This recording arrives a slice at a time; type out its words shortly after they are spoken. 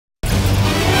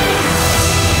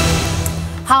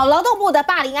好，劳动部的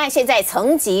霸凌案现在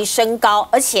层级升高，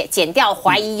而且检调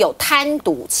怀疑有贪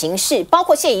赌情事，包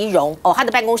括谢宜容他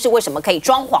的办公室为什么可以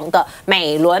装潢的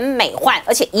美轮美奂，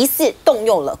而且疑似动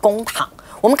用了公帑。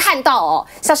我们看到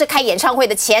像是开演唱会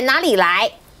的钱哪里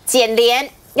来？检联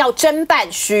要侦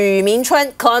办许明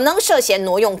春可能涉嫌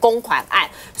挪用公款案，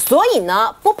所以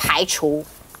呢，不排除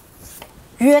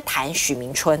约谈许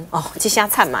明春这下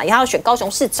惨嘛，他要选高雄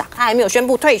市长，他还没有宣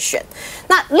布退选。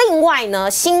那另外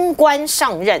呢，新官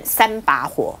上任3把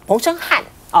火，洪申翰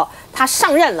他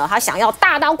上任了，他想要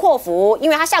大刀阔斧，因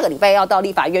为他下个礼拜要到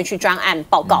立法院去专案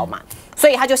报告嘛，所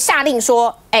以他就下令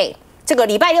说，这个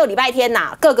礼拜六、礼拜天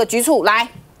各个局处来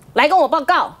跟我报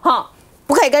告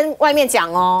不可以跟外面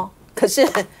讲哦。可是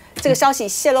这个消息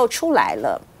泄露出来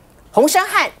了，洪申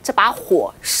翰这把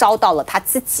火烧到了他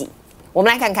自己，我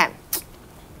们来看看。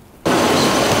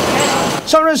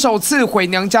上任首次回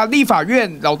娘家立法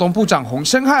院，劳动部长洪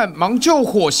申翰忙救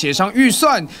火协商预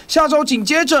算，下周紧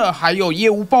接着还有业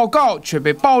务报告，却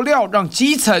被爆料让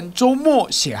基层周末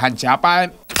血汗加班。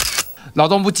劳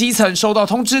动部基层收到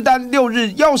通知单，6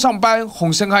日要上班，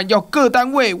洪申翰要各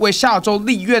单位为下周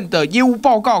立院的业务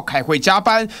报告开会加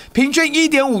班，平均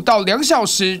1.5到2小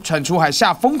时，传出还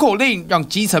下封口令，让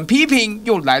基层批评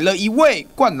又来了一位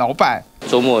惯老板。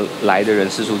周末来的人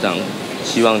事处长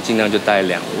希望尽量就带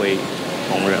2位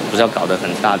同仁，不是要搞得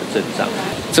很大的阵仗，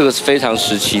这个是非常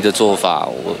时期的做法，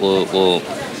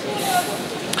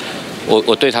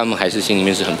我对他们还是心里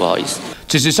面是很不好意思。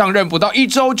只是上任不到1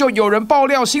周，就有人爆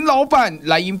料新老板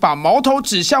来因把矛头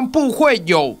指向部会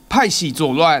有派系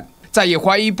作乱，再也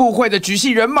怀疑部会的局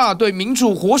系人马对民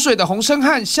主活水的洪申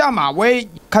翰下马威。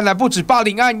看来不止霸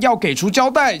凌案要给出交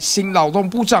代，新劳动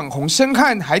部长洪申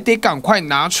翰还得赶快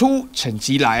拿出成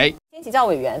绩来。先请教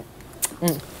委员，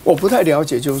我不太了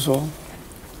解，就是说，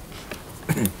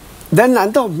人难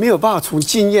道没有办法从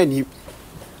经验里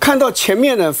看到前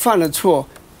面的犯了错，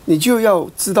你就要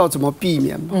知道怎么避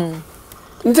免吗？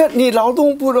你劳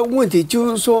动部的问题就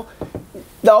是说，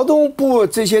劳动部的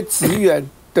这些职员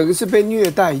等于是被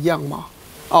虐待一样嘛，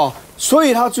所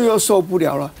以他最后受不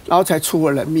了了，然后才出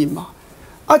了人命嘛。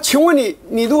请问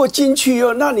你如果进去以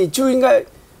后，那你就应该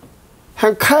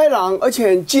很开朗，而且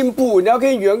很进步，你要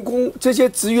跟员工这些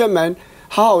职员们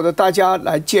好好的大家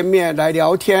来见面来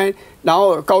聊天，然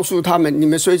后告诉他们你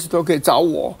们随时都可以找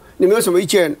我，你们有什么意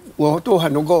见我都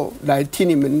很能够来听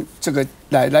你们这个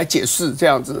来解释这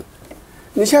样子。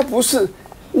你现在不是，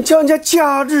你叫人家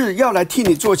假日要来替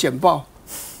你做简报，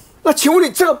那请问你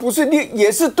这个不是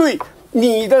也是对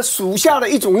你的属下的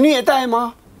一种虐待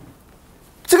吗？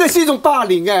这个是一种霸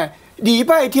凌礼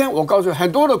拜天我告诉你，很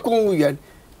多的公务员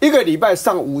1个礼拜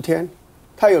上5天，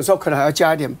他有时候可能还要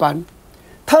加一点班，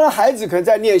他的孩子可能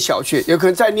在念小学，也可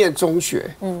能在念中学，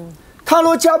他如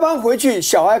果加班回去，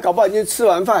小孩搞不好已经吃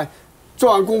完饭，做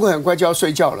完功课很快就要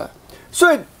睡觉了，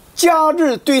所以假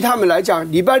日对他们来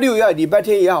讲，礼拜六也好，礼拜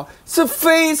天也好，是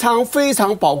非常非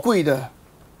常宝贵的。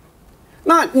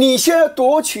那你现在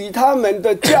夺取他们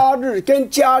的假日，跟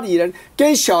家里人、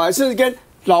跟小孩，甚至跟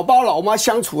老爸老妈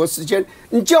相处的时间，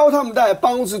你叫他们在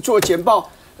办公室做简报，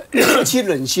你何其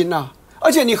忍心啊！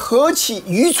而且你何其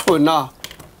愚蠢啊！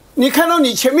你看到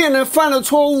你前面人犯了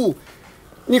错误，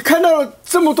你看到了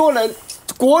这么多人，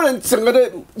国人整个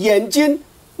的眼睛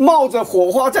冒着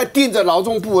火花在盯着劳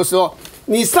动部的时候，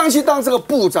你上去当这个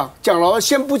部长，讲了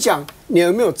先不讲你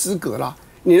有没有资格啦，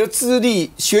你的资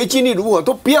历、学经历如何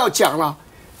都不要讲了，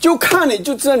就看你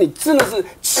就知道你真的是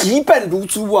奇笨如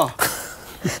猪啊！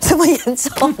这么严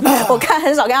重？我看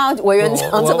很少看到委员讲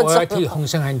这么重。我要替洪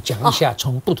申翰讲一下，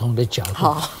从不同的角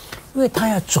度。因为他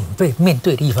要准备面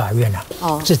对立法院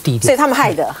这是第一点。所以他们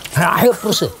害的。还有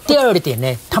不是第二个点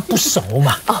呢？他不熟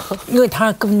嘛，因为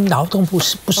他跟劳动部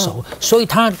是不熟，所以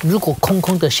他如果空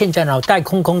空的，现在脑袋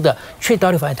空空的，去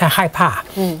到立法院他害怕，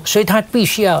所以他必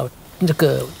须要那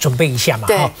个准备一下嘛。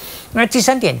那第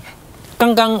3点，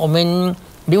刚刚我们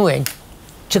林委员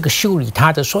这个修理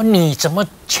他的说，你怎么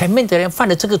前面的人犯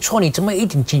了这个错，你怎么一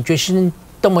点警觉心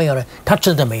都没有呢？他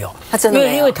真的没有，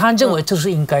因为他认为这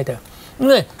是应该的。因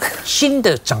为新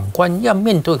的长官要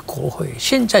面对国会，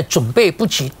现在准备不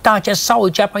起，大家稍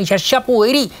微加班一下，下不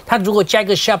为例。他如果加一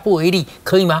个下不为例，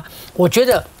可以吗？我觉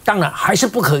得当然还是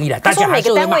不可以的。大家每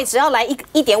个单位只要来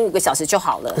1.5个小时就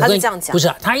好了，他是这样讲。不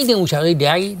是，他1.5小时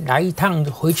来一趟，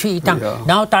回去一趟，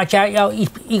然后大家要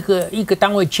一个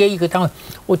单位接一个单位，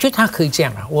我觉得他可以这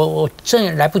样了。我真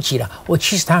的来不及了，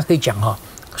其实他可以讲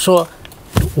说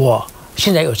我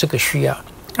现在有这个需要。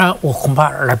我恐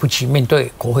怕来不及面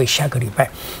对国会下个礼拜，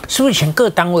是不是请各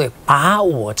单位把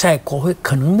我在国会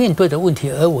可能面对的问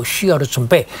题，而我需要的准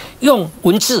备，用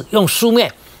文字、用书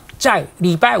面，在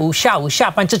礼拜5下午下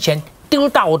班之前丢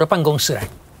到我的办公室来，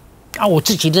啊，我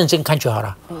自己认真看就好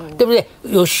了，对不对？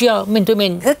有需要面对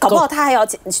面，可是搞不好他还要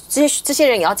这些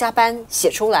人也要加班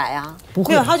写出来啊。不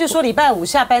会，他就说礼拜五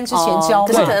下班之前交，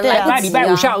可是可能来不及啊。礼拜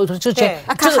五下午之前，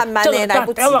看韩漫也来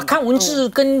不及。看文字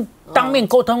跟当面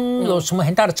沟通有什么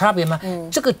很大的差别吗？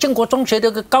这个建国中学的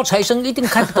高材生一定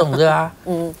看得懂的啊。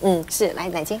是来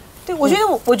乃菁。对，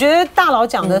我觉得大佬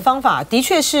讲的方法的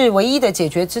确是唯一的解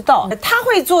决之道。他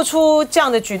会做出这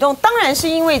样的举动，当然是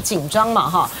因为紧张嘛，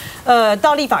哈，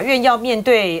到立法院要面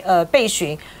对备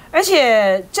询，而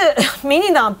且这民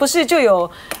进党不是就有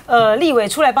立委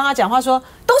出来帮他讲话说，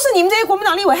都是你们这些国民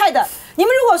党立委害的。你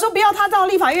们如果说不要他到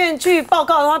立法院去报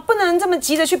告的话，不能这么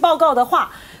急着去报告的话，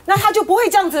那他就不会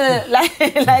这样子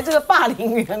来这个霸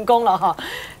凌员工了哈。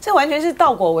这完全是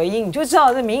倒果为因，你就知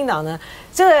道这民进党呢，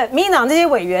这个民进党这些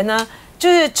委员呢，就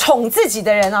是宠自己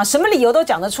的人啊，什么理由都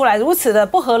讲得出来，如此的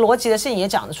不合逻辑的事情也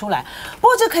讲得出来。不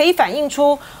过这可以反映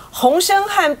出洪申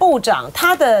翰部长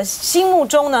他的心目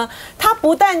中呢，他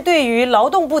不但对于劳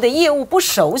动部的业务不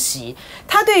熟悉，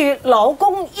他对于劳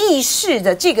工意识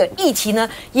的这个议题呢，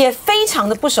也非常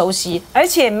的不熟悉，而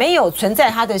且没有存在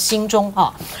他的心中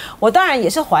啊。我当然也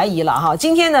是怀疑了哈，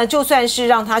今天呢，就算是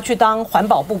让他去当环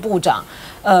保部部长。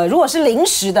如果是临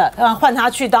时的，换他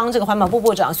去当这个环保部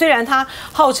部长，虽然他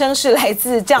号称是来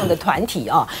自这样的团体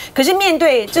啊，可是面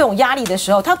对这种压力的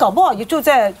时候，他搞不好就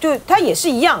他也是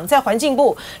一样，在环境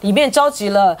部里面召集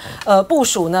了部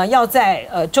署呢，要在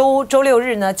周六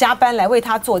日呢加班来为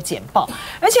他做简报，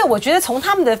而且我觉得从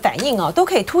他们的反应啊，都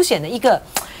可以凸显了一个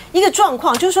状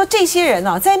况，就是说这些人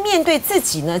啊，在面对自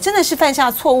己呢真的是犯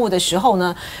下错误的时候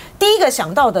呢，第一个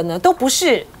想到的呢，都不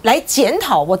是来检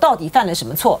讨我到底犯了什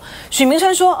么错。许明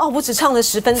春说：“哦，我只唱了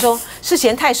10分钟，是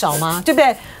嫌太少吗？对不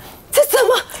对？这怎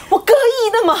么我歌艺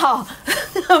那么好，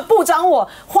部长我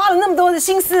花了那么多的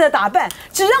心思的打扮，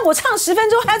只让我唱10分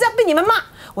钟，还要这样被你们骂？”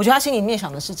我觉得他心里面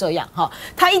想的是这样哈，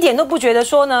他一点都不觉得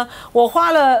说呢，我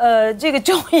花了这个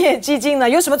就业基金呢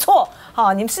有什么错？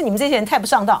好，你们这些人太不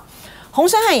上道。洪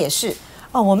申翰也是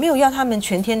哦，我没有要他们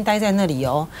全天待在那里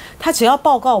哦，他只要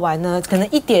报告完呢，可能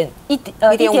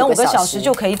1.5个小时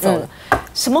就可以走了。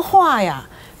什么话呀？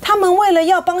他们为了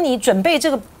要帮你准备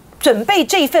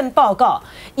这份报告，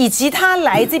以及他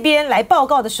来这边来报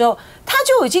告的时候，他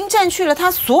就已经占据了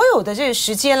他所有的这个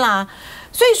时间啦。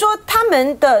所以说他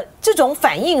们的这种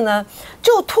反应呢，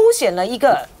就凸显了一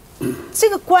个。这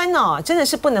个官啊，真的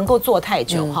是不能够做太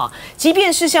久哈。即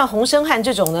便是像洪申翰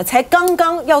这种呢，才刚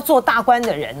刚要做大官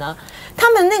的人呢，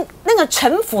他们那个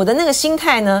臣服的那个心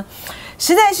态呢，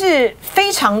实在是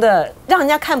非常的让人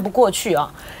家看不过去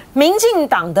啊。民进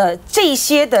党的这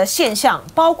些的现象，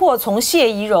包括从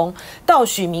谢宜容到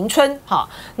许明春，哈，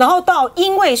然后到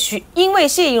因为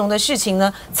谢宜容的事情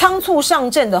呢，仓促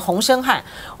上阵的洪申翰，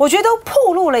我觉得都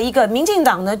暴露了一个民进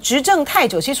党呢执政太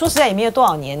久，其实说实在也没有多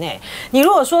少年哎。你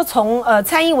如果说从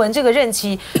蔡英文这个任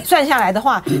期算下来的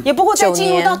话，也不过再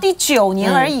进入到第9年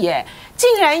而已哎。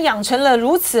竟然养成了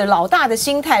如此老大的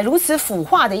心态，如此腐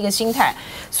化的一个心态，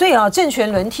所以啊，政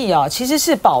权轮替啊，其实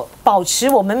是保持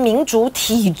我们民主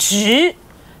体质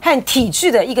和体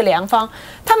制的一个良方。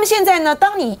他们现在呢，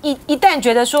当你一旦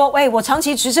觉得说，喂，我长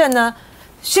期执政呢，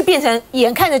是变成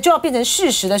眼看着就要变成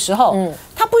事实的时候，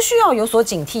他不需要有所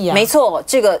警惕啊。没错，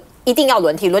这个一定要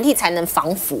轮替才能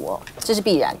防腐哦，这是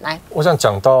必然。来，我想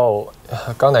讲到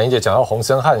刚乃英姐讲到洪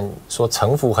申翰说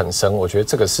城府很深，我觉得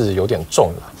这个是有点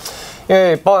重了。因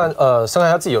为包含申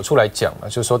翰他自己有出来讲嘛，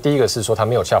就是说第一个是说他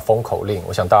没有下封口令，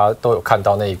我想大家都有看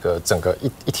到那个整个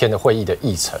一天的会议的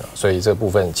议程，所以这部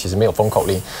分其实没有封口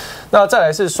令。那再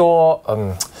来是说，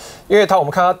因为我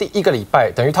们看他第1个礼拜，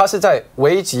等于他是在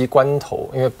危急关头，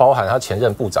因为包含他前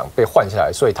任部长被换下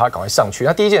来，所以他赶快上去。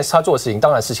那第一件事他做的事情，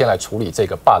当然是先来处理这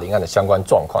个霸凌案的相关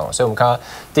状况。所以我们看他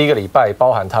第1个礼拜，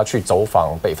包含他去走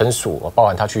访北分署，包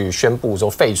含他去宣布说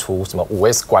废除什么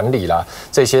5S 管理啦，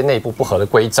这些内部不合的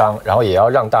规章，然后也要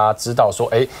让大家知道说，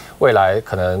未来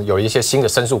可能有一些新的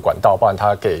申诉管道，包含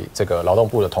他给这个劳动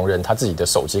部的同仁他自己的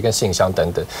手机跟信箱等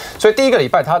等。所以第1个礼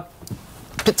拜他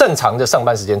正常的上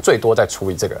班时间最多在处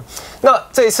理这个。那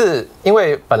这一次因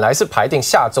为本来是排定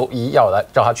下周1要来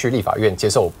让他去立法院接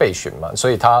受备询嘛，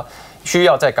所以他需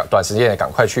要在短时间内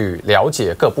赶快去了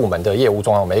解各部门的业务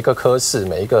状况，每一个科室，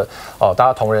每一个大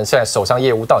家同仁现在手上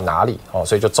业务到哪里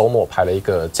所以就周末排了一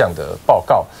个这样的报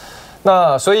告。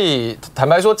那所以坦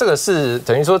白说，这个是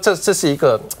等于说这是一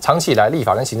个长期以来立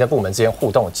法跟行政部门之间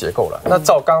互动的结构了。那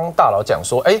照刚刚大佬讲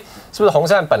说，是不是洪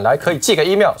申翰本来可以寄个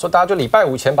email 说大家就礼拜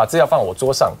5前把资料放我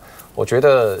桌上？我觉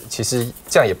得其实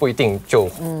这样也不一定就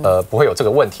不会有这个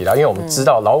问题啦，因为我们知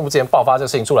道劳务部之前爆发这个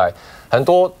事情出来，很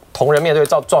多同仁面对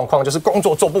状况就是工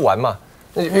作做不完嘛。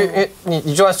因为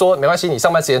你就算说没关系，你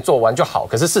上班时间做完就好，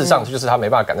可是事实上就是他没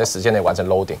办法赶在时间内完成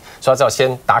loading， 所以他只好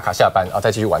先打卡下班，然后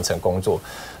再继续完成工作。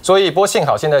所以不过幸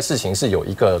好现在事情是有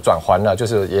一个转圜了，就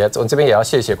是我这边也要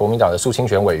谢谢国民党的苏清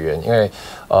泉委员，因为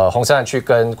洪申翰去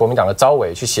跟国民党的召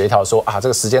委去协调说这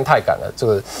个时间太赶了，这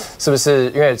个是不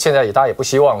是因为现在大家也不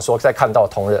希望说再看到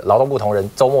劳动部同仁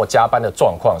周末加班的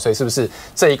状况，所以是不是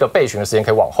这一个备询的时间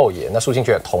可以往后延？那苏清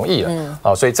泉也同意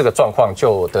了，所以这个状况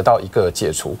就得到一个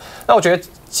解除。那我觉得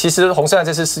其实洪申翰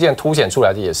这次事件凸显出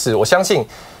来的也是，我相信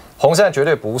洪申翰绝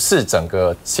对不是整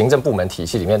个行政部门体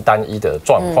系里面单一的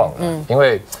状况，因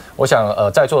为我想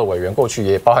在座的委员过去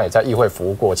也包含也在议会服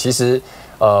务过，其实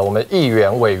我们议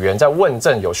员委员在问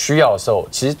政有需要的时候，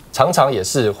其实常常也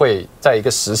是会在一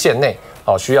个时限内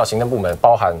需要行政部门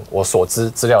包含我所知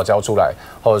资料交出来，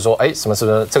或者说什么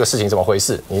这个事情怎么回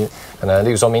事？你可能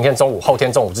例如说明天中午、后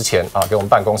天中午之前给我们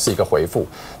办公室一个回复。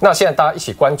那现在大家一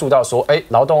起关注到说，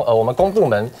我们公部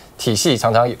门体系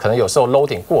常常可能有时候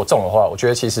loading 过重的话，我觉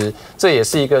得其实这也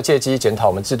是一个借机检讨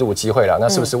我们制度的机会啦。那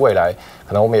是不是未来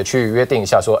可能我们也去约定一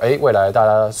下说，未来大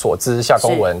家所知下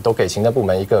公文都给行政部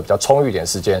门一个比较充裕一点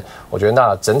时间，我觉得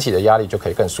那整体的压力就可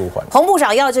以更舒缓。洪部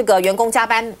长要这个员工加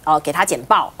班给他简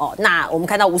报那我们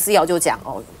看到吴思瑶就讲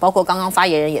包括刚刚发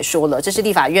言人也说了，这是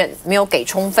立法院没有给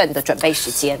充分的准备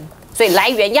时间，所以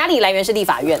压力来源是立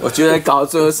法院。我觉得搞到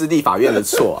最后是立法院的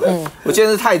错，我觉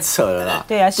得是太扯了啦。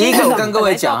对啊，第一个我跟各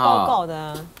位讲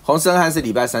洪申翰是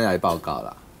礼拜3来报告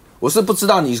啦。我是不知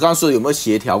道你刚刚说的有没有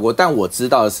协调过，但我知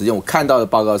道的时间，我看到的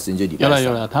报告时间就礼拜3。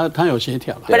有了，他有协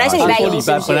调了。本来是礼拜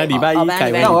1，本来礼拜1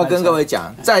改为。那我要跟各位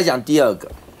讲，再来讲第二个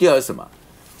是什么？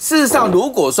事实上，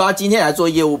如果说他今天来做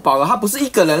业务报告，他不是一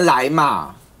个人来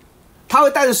嘛，他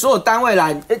会带着所有单位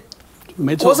来。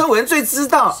没错，国生委员最知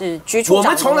道，是局处长，我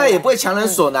们从来也不会强人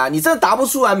所难。你真的答不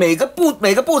出来，每个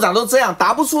部长都这样，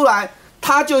答不出来，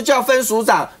他就叫分署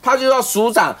长，他就叫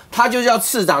署长，他就叫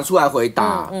次长出来回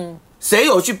答。谁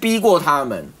有去逼过他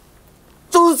们？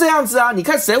就是这样子啊！你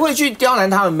看谁会去刁难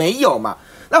他们？没有嘛。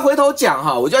那回头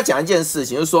讲我就要讲一件事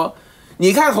情，就是说，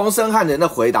你看洪申翰人的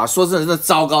回答，说真的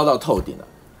糟糕到透顶了。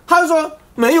他就说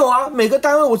没有啊，每个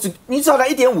单位你只要来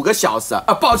1.5个小时啊。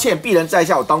抱歉，鄙人在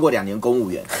下，我当过2年公务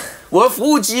员，我的服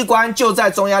务机关就在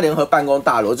中央联合办公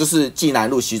大楼，就是济南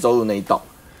路、徐州路那一栋。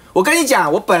我跟你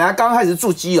讲，我本来刚开始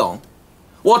住基隆，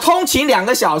我通勤2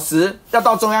个小时要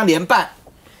到中央联办，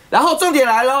然后重点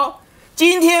来咯，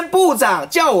今天部长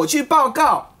叫我去报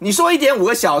告，你说1.5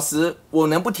个小时，我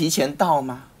能不提前到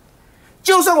吗？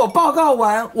就算我报告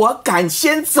完，我敢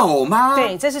先走吗？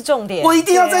对，这是重点。我一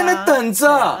定要在那边等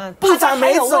着，部长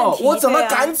没走，我怎么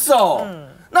敢走？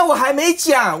那我还没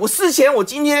讲，我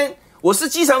今天我是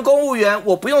基层公务员，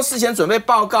我不用事前准备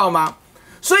报告吗？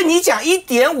所以你讲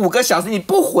1.5个小时，你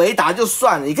不回答就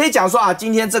算了，你可以讲说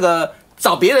今天这个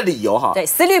找别的理由对，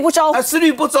思虑不周，思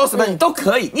虑不周什么你都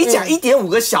可以。你讲1.5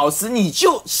个小时，你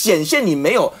就显现你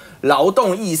没有劳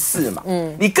动意识嘛，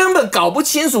你根本搞不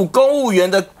清楚公务员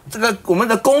的我们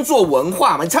的工作文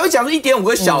化嘛，你才会讲说1.5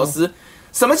个小时，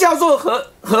什么叫做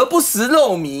何不食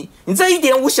肉糜？你这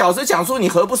1.5小时讲出你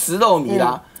何不食肉糜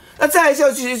啦？那再来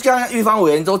就其实刚刚玉芳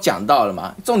委员都讲到了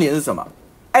嘛，重点是什么？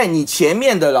你前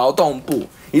面的劳动部，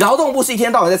你劳动部是一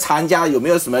天到晚在查人家有没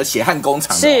有什么血汗工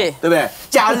厂，是，对不对？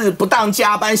假日不当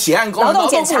加班，血汗工厂，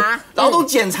劳动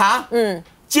检查，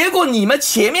结果你们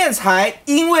前面才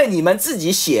因为你们自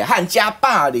己血汗加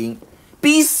霸凌，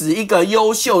逼死一个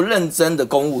优秀认真的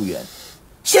公务员。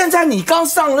现在你刚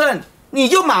上任，你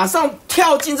就马上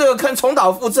跳进这个坑，重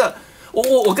蹈覆辙。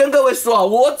我跟各位说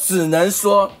我只能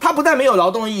说，他不但没有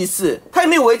劳动意识，他也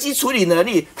没有危机处理能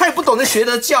力，他也不懂得学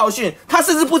得教训，他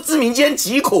甚至不知民间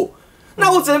疾苦。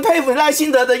那我只能佩服赖清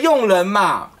德的用人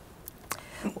嘛。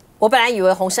我本来以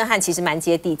为洪申翰其实蛮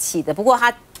接地气的，不过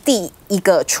他第一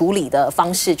个处理的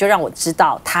方式就让我知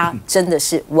道他真的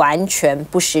是完全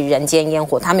不食人间烟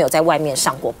火，他没有在外面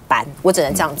上过班，我只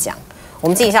能这样讲。我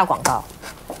们进一下广告。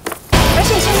而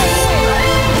且现在因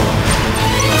为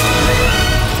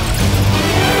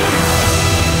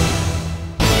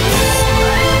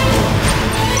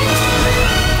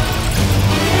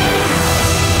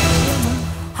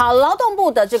好，劳动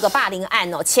部的这个霸凌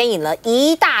案牵引了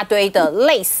一大堆的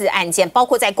类似案件，包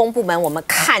括在公部门，我们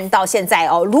看到现在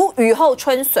如雨后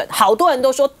春笋，好多人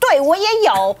都说，对我也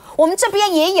有，我们这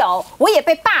边也有，我也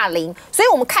被霸凌，所以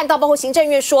我们看到包括行政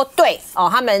院说，对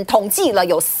他们统计了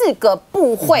有4个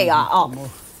部会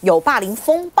有霸凌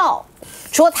风暴。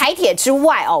除了台铁之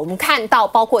外哦，我们看到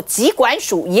包括疾管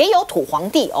署也有土皇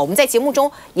帝哦，我们在节目中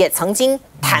也曾经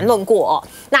谈论过哦。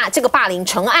那这个霸凌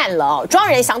成案了哦，庄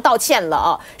仁祥道歉了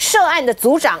哦，涉案的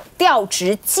组长调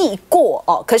职记过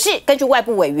哦。可是根据外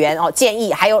部委员哦建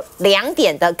议，还有2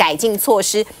点的改进措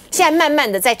施，现在慢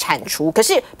慢的在铲除。可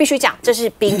是必须讲，这是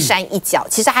冰山一角，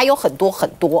其实还有很多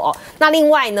哦。那另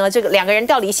外呢，这个2个人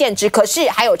调离现职，可是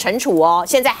还有惩处哦，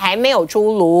现在还没有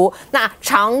出炉。那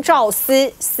长照司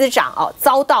长哦，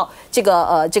遭到这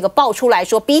个爆出来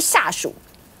说逼下属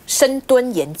深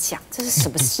蹲演讲，这是什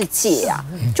么世界啊？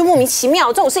就莫名其妙，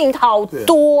这种事情好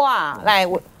多啊！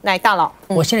来，大佬，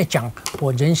我现在讲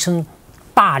我人生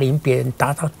霸凌别人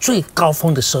达到最高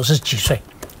峰的时候是几岁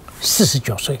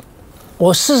？49岁。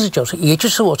我49岁，也就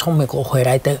是我从美国回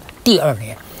来的第2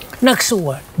年，那个是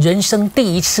我人生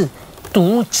第一次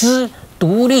独资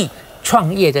独立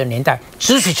创业的年代，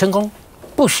只许成功，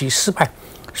不许失败。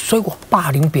所以我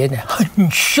霸凌别人很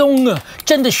凶啊，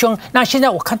真的凶。那现在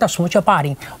我看到什么叫霸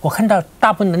凌？我看到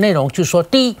大部分的内容就是说，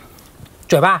第一，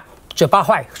嘴巴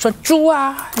坏，说猪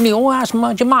啊、牛啊什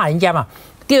么就骂人家嘛。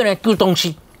第二呢，丢东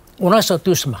西。我那时候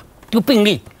丢什么？丢病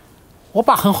历。我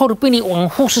把很厚的病历往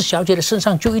护士小姐的身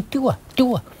上就一丢啊，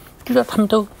丢到他们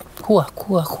都哭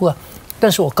啊。但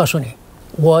是我告诉你，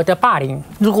我的霸凌，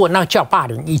如果那叫霸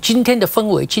凌，以今天的氛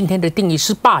围、今天的定义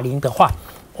是霸凌的话，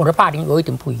我的霸凌有一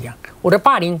点不一样。我的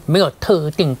霸凌没有特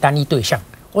定单一对象，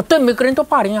我对每个人都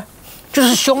霸凌啊，就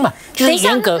是凶嘛，就是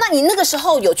严格。那你那个时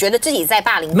候有觉得自己在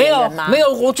霸凌别人吗？没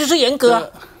有，我就是严格啊，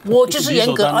我就是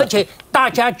严格，而且大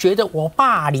家觉得我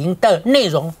霸凌的内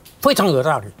容非常有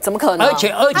道理。怎么可能？而且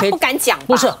他不敢讲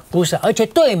吧？不是，而且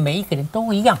对每一个人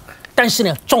都一样。但是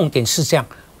呢，重点是这样，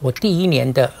我第1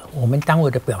年的我们单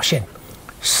位的表现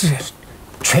是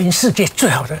全世界最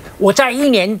好的。我在1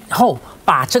年后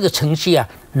把这个成绩啊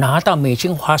拿到美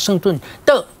京华盛顿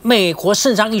的美国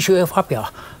肾脏医学会发表，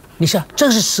你想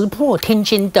这是石破天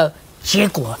惊的结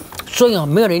果，所以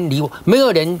没有人理我，没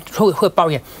有人会抱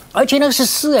怨，而且那个是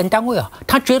私人单位啊，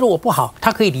他觉得我不好，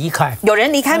他可以离开。有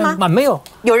人离开吗？没有。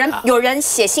有人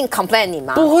写信 complain 你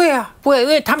吗？不会啊，不会，因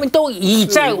为他们都以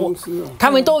在我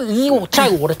在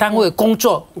我的单位工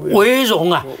作为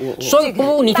荣啊，所以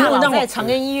你听我让我在长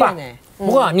庚医院呢。不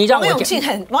过你让我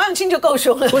讲，王永庆就够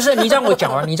凶了。不是，你让我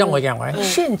讲完，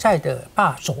现在的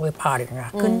所谓霸凌啊，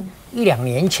跟1-2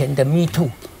年前的 MeToo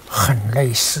很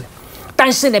类似，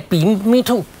但是呢，比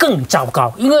MeToo 更糟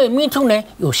糕，因为 MeToo 呢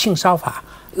有性骚法、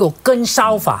有跟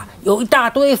骚法、有一大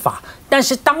堆法，但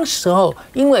是当时候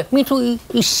因为 MeToo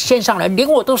一掀上来，连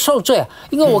我都受罪啊，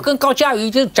因为我跟高嘉瑜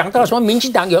就讲到什么民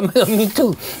进党有没有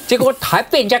MeToo， 结果还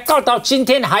被人家告到今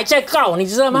天还在告，你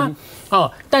知道吗？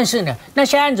但是呢，那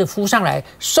些案子浮上来，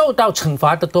受到惩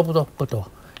罚的多不多？不多。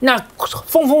那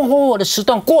风风火火的时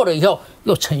段过了以后，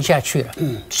又沉下去了，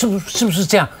是不是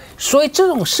这样？所以这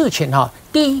种事情哈，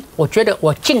第一，我觉得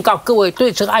我警告各位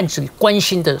对这个案子关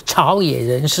心的朝野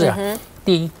人士啊，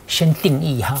第一，先定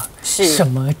义哈，什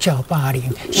么叫霸凌？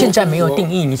现在没有定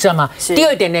义，你知道吗？第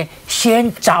二点呢，先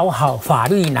找好法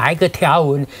律哪一个条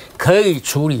文可以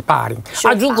处理霸凌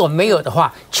啊，如果没有的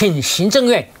话，请行政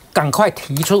院赶快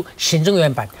提出行政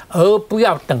院版，而不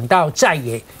要等到在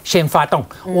野先发动。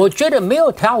我觉得没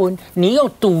有条文，你用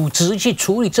渎职去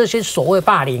处理这些所谓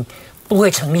霸凌，不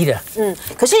会成立的。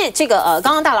可是这个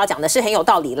刚刚大佬讲的是很有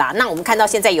道理啦。那我们看到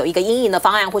现在有一个因应的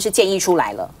方案或是建议出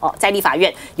来了哦，在立法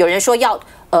院有人说要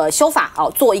修法哦，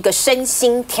做一个身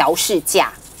心调试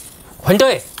假。反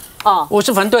对哦，我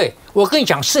是反对。我跟你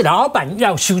讲，是老板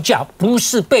要休假，不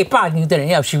是被霸凌的人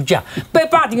要休假。被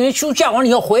霸凌的人休假完了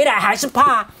以后回来还是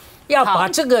怕。要把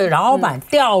这个老板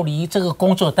调离这个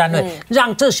工作单位，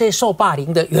让这些受霸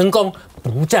凌的员工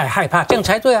不再害怕，这样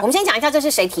才对啊。我们先讲一下这是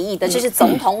谁提议的，这是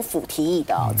总统府提议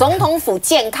的总统府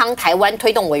健康台湾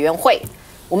推动委员会。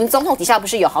我们总统底下不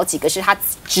是有好几个是他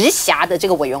直辖的这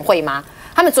个委员会吗？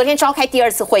他们昨天召开第2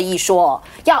次会议说，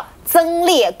要增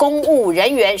列公务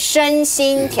人员身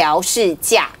心调试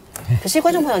假。可是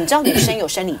观众朋友，你知道女生有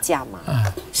生理假吗？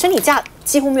生理假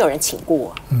几乎没有人请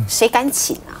过，谁敢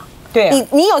请啊？对啊，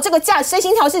你有这个假，身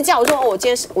心调试假，我说我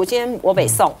今天我北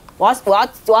送，我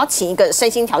要请一个身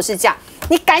心调试假，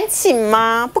你敢请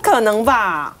吗？不可能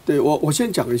吧？对，我先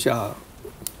讲一下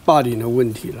霸凌的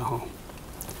问题了哈。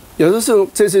有的时候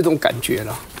这是一种感觉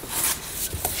了。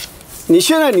你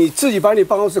现在你自己把你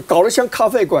办公室搞得像咖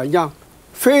啡馆一样，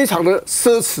非常的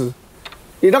奢侈，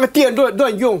你那个电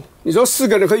乱用，你说4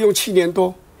个人可以用7年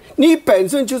多，你本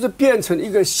身就是变成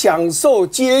一个享受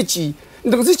阶级。你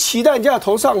等于是骑在人家的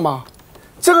头上嘛？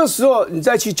这个时候你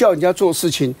再去叫人家做事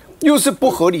情，又是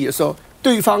不合理的时候，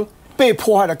对方被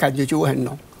迫害的感觉就会很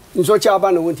浓。你说加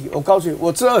班的问题，我告诉你，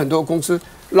我知道很多公司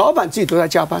老板自己都在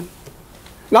加班，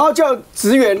然后叫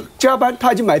职员加班，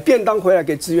他已经买便当回来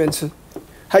给职员吃，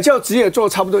还叫职员做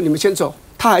差不多，你们先走，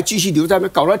他还继续留在那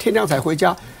边，搞到天亮才回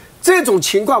家。这种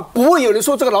情况不会有人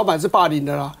说这个老板是霸凌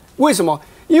的啦。为什么？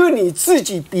因为你自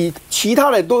己比其他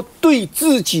人都对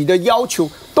自己的要求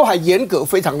都还严格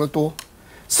非常的多，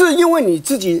是因为你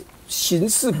自己行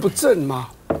事不正嘛？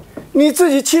你自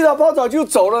己七早八早就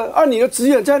走了，你的职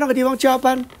员在那个地方加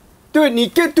班，对你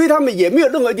对他们也没有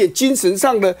任何一点精神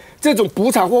上的这种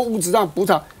补偿或物质上的补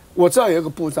偿。我知道有一个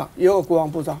部长，也有个国防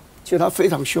部长，其实他非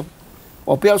常凶，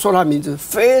我不要说他名字，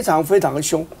非常非常的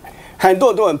凶，很多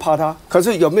人都很怕他。可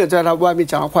是有没有在他外面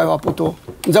讲他坏话不多？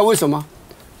你知道为什么？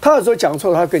他有时候讲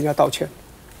错，他跟人家道歉，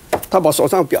他把手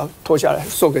上的表脱下来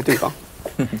送给对方。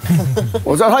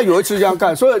我知道他有一次这样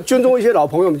干，所以军中一些老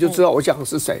朋友们就知道我讲的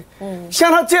是谁。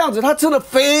像他这样子，他真的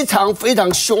非常非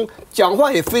常凶，讲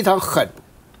话也非常狠。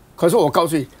可是我告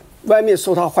诉你，外面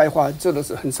说他坏话真的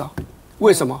是很少。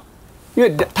为什么？因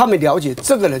为他们了解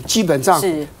这个人基本上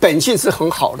本性是很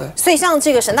好的。所以像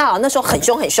这个沈大佬那时候很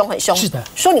凶很凶很凶，是的，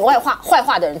说你坏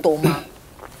话的人多吗？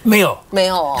没有。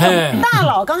大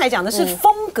佬刚才讲的是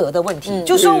风格的问题，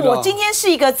就是说我今天是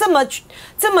一个这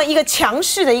么一个强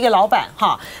势的一个老板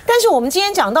哈，但是我们今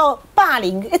天讲到霸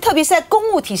凌，特别是在公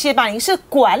务体系的霸凌是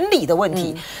管理的问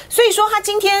题，所以说他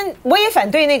今天我也反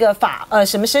对那个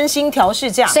什么身心调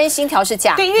适假，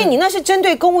对，因为你那是针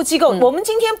对公务机构，我们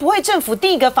今天不会政府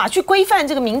定一个法去规范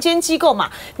这个民间机构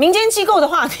嘛，民间机构的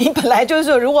话，你本来就是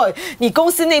说，如果你公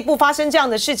司内部发生这样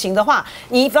的事情的话，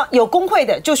你有工会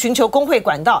的就寻求工会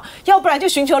管道。要不然就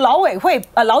寻求劳委会、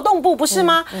劳动部，不是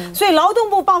吗？所以劳动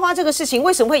部爆发这个事情，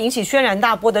为什么会引起轩然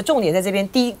大波的重点在这边？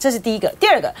这是第一个。第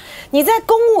二个，你在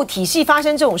公务体系发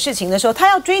生这种事情的时候，他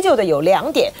要追究的有2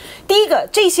点。第一个，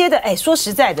这些的，说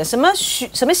实在的，什么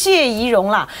谢宜荣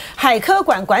啦，海科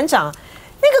馆馆长，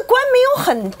那个官没有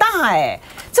很大，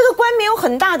这个官没有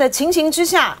很大的情形之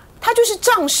下。他就是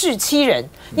仗势欺人，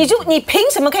你凭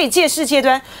什么可以借势借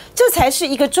端？这才是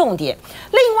一个重点。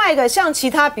另外一个像其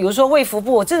他，比如说卫福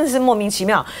部，真的是莫名其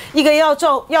妙，一个要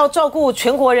照顾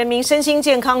全国人民身心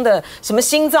健康的什么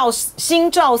心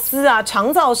照司啊、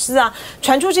肠照司啊，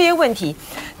传出这些问题，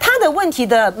他的问题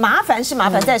的麻烦是麻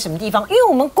烦在什么地方？因为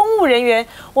我们公务人员，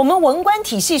我们文官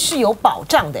体系是有保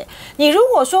障的。你如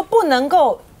果说不能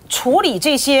够处理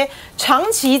这些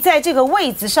长期在这个位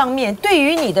子上面，对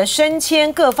于你的升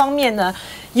迁各方面呢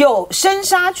有生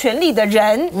杀权力的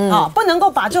人不能够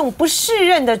把这种不适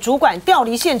任的主管调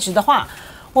离现职的话，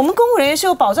我们公务人员是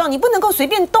有保障，你不能够随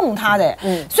便动他的。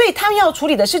所以他们要处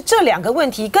理的是这2个问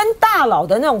题，跟大佬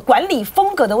的那种管理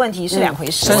风格的问题是2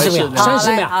回事。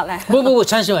30秒，好来，不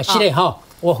，30秒，系列哈，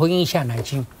我回应一下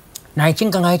乃金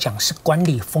刚才讲是管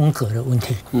理风格的问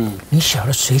题。你晓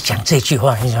得谁讲这句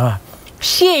话？你知道吗？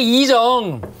谢宜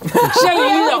荣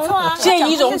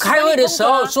开会的时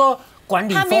候说管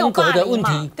理风格的问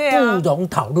题不容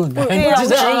讨论。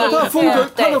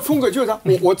他的风格就是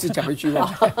我只讲一句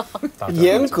话：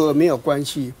严格没有关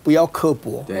系，不要刻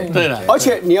薄。对了，而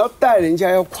且你要待人家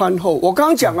要宽厚。我刚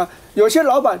刚讲了，有些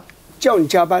老板叫你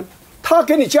加班，他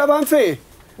给你加班费，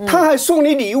他还送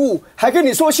你礼物，还跟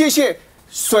你说谢谢。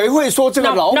谁会说这个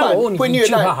老板会虐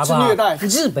待？是虐待。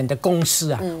日本的公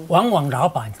司啊，往往老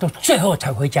板都最后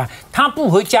才回家，他不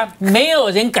回家，没有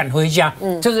人敢回家。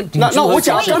这个那我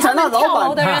讲刚才那老板，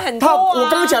我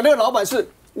刚刚讲那个老板是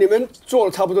你们做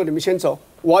了差不多，你们先走，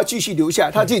我要继续留下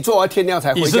来，他自己做到天亮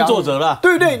才回家。以身作则了，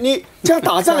对不对？你像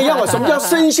打仗一样嘛，什么叫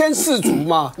身先士卒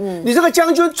嘛？你这个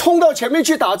将军冲到前面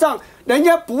去打仗，人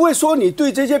家不会说你对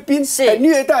这些兵很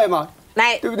虐待嘛？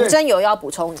来，对不对？真有要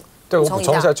补充。对，我补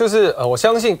充一下，就是我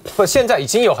相信现在已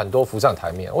经有很多浮上台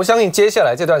面，我相信接下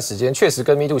来这段时间确实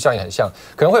跟 MeToo 效应很像，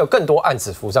可能会有更多案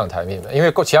子浮上台面的，因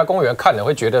为其他公务员看了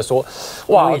会觉得说，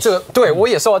哇，这个对我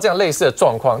也受到这样类似的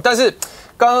状况，但是。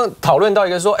刚刚讨论到一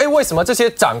个说，为什么这些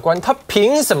长官他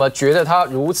凭什么觉得他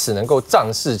如此能够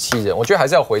仗势欺人？我觉得还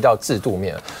是要回到制度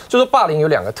面，就是霸凌有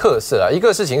2个特色啊，一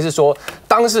个事情是说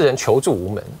当事人求助无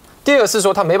门。第二个是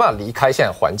说他没办法离开现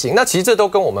在环境，那其实这都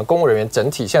跟我们公务人员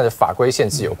整体现在的法规限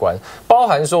制有关，包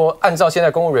含说按照现在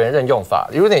公务人员任用法，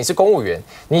如果你是公务员，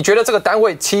你觉得这个单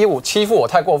位欺负我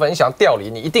太过分，你想要调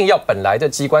离，你一定要本来的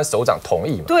机关首长同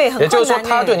意嘛？对，也就是说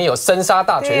他对你有生杀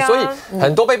大权，所以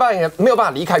很多被霸凌人没有办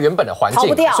法离开原本的环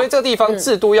境，所以这个地方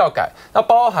制度要改。那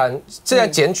包含现在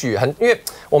检举因为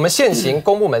我们现行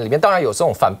公部门里面当然有这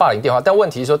种反霸凌电话，但问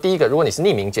题是说，第一个，如果你是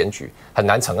匿名检举，很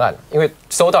难成案，因为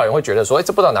收到人会觉得说，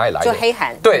这不知道哪里来的？就黑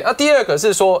函。对，那第二个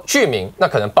是说剧名，那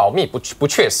可能保密不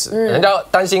确实，人家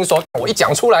担心说我一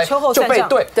讲出来就被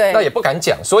对，那也不敢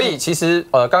讲。所以其实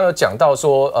刚刚有讲到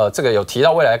说这个有提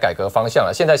到未来的改革方向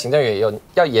了。现在行政院也有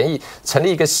要研议成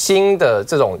立一个新的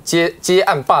这种接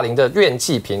案霸凌的院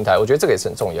际平台，我觉得这个也是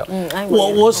很重要。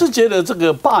我是觉得这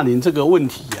个霸凌这个问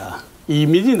题啊，以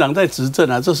民进党在执政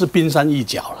啊，这是冰山一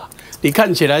角了。你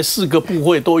看起来4个部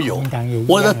会都有，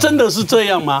我的真的是这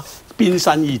样吗？冰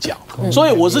山一角，所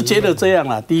以我是觉得这样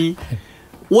啦。第一，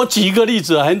我举一个例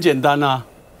子很简单啊，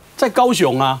在高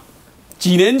雄啊，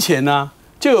几年前啊，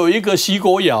就有一个徐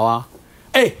国尧啊，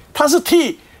他是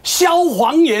替消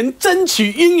防员争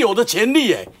取应有的权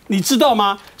利，你知道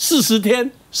吗？40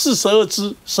天42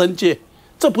支申诫，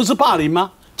这不是霸凌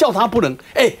吗？叫他不能，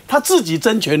他自己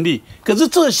争权利，可是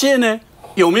这些呢，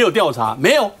有没有调查？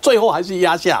没有，最后还是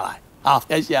压下来。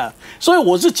压下来，所以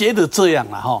我是觉得这样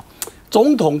啦哈，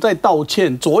总统在道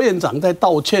歉，卓院长在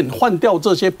道歉，换掉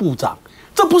这些部长，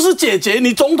这不是解决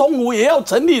你总统府也要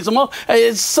成立什么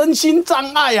身心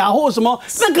障碍啊，或什么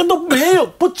那个都没有，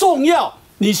不重要。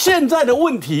你现在的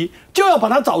问题就要把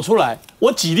它找出来。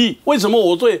我举例，为什么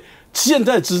我对现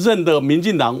在执政的民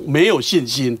进党没有信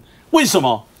心？为什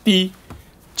么？第一，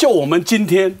就我们今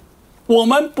天，我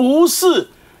们不是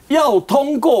要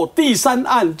通过第3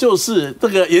案，就是这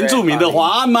个原住民的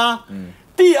法案吗？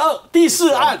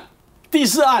第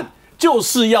四案就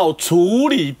是要处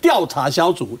理调查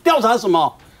小组，调查什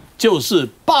么？就是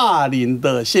霸凌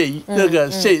的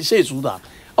谢署长。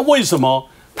为什么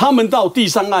他们到第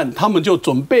3案，他们就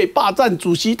准备霸占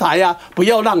主席台啊？不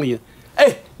要让你，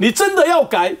你真的要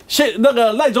改？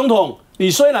赖总统，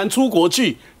你虽然出国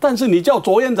去，但是你叫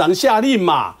卓院长下令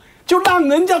嘛。就让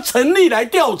人家成立来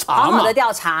调查嘛，好好的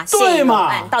调查，对嘛？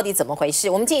案到底怎么回事？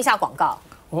我们进一下广告。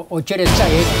我觉得在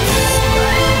野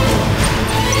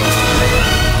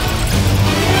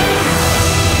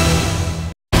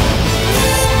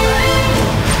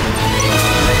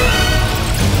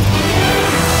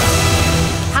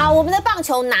好，我们的棒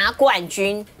球拿冠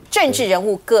军。政治人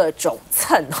物各种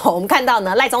蹭，我们看到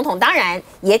呢，赖总统当然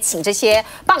也请这些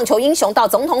棒球英雄到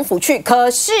总统府去，可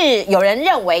是有人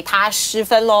认为他失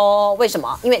分喽。为什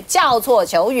么？因为叫错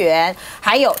球员，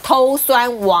还有偷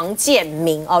酸王建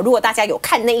民哦。如果大家有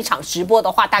看那一场直播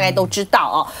的话，大概都知道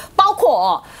哦。包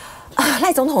括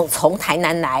赖总统从台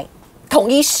南来，统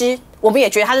一师。我们也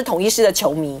觉得他是统一师的球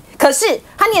迷，可是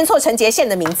他念错陈杰宪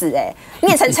的名字，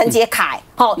念成陈杰凯，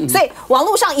所以网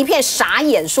络上一片傻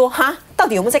眼，说哈，到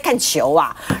底有没有在看球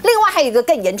啊？另外还有一个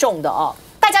更严重的哦，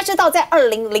大家知道在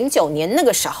2009年那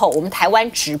个时候，我们台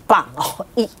湾职棒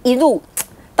一路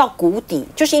到谷底，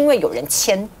就是因为有人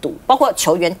签赌，包括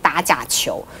球员打假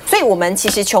球，所以我们其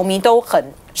实球迷都很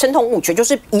深痛恶绝，就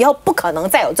是以后不可能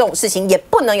再有这种事情，也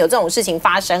不能有这种事情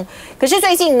发生。可是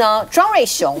最近呢，庄瑞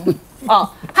雄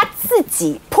他自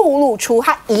己暴露出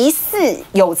他疑似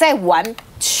有在玩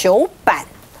球板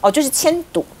就是签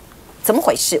赌，怎么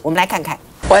回事？我们来看看。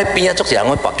我喺边啊，捉人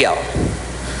我拔脚。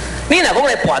你若讲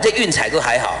来拔这运彩都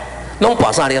还好，弄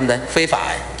拔啥你知不知？非法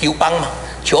的球棒嘛，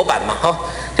球板嘛，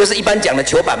就是一般讲的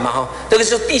球板嘛，这个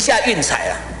是地下运彩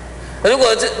啦。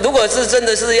如果是真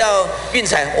的是要运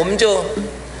彩，我们就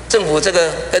政府这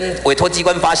个跟委托机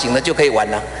关发行的就可以玩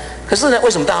了。可是呢，为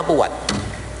什么大家不玩？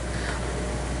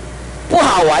不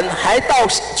好玩，还到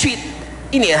去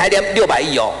1年还600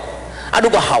亿哦。如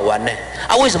果好玩呢？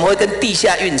为什么会跟地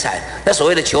下运彩那所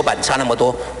谓的球板差那么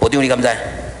多？我对你敢不知？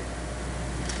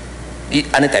你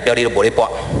安尼代表你都无咧博，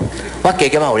我加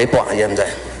减有咧博，你知不知？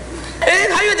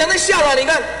韩院长在笑了，你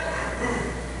看，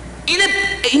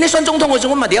因那选总统的时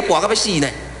候，我嘛底下博到要死呢。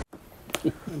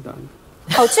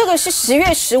这个是10月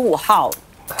15号。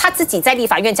他自己在立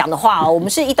法院讲的话我们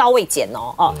是一刀未剪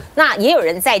那也有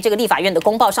人在这个立法院的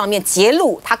公报上面揭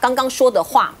露他刚刚说的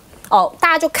话大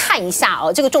家就看一下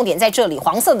这个重点在这里，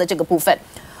黄色的这个部分，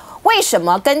为什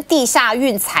么跟地下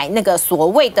运彩那个所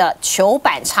谓的球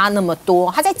板差那么多？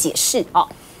他在解释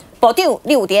保定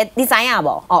65跌你知道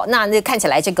不？那看起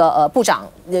来这个部长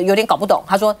有点搞不懂，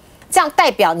他说这样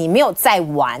代表你没有在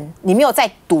玩，你没有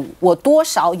在赌，我多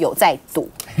少有在赌，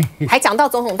还讲到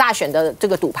总统大选的这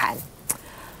个赌盘。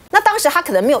那当时他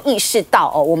可能没有意识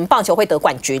到我们棒球会得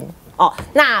冠军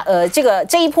那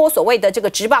这一波所谓的这个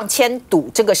职棒签赌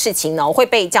这个事情呢，会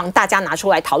被这样大家拿出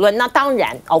来讨论。那当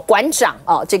然馆长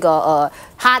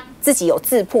他自己有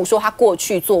自曝说他过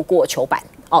去做过球板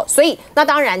所以那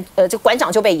当然这馆长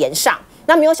就被延上。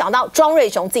那没有想到庄瑞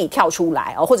雄自己跳出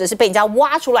来或者是被人家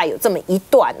挖出来有这么一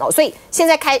段所以现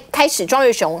在开始庄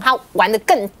瑞雄他玩得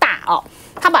更大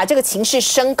他把这个情势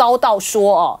升高到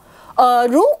说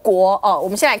如果我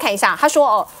们先来看一下，他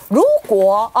说如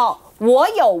果我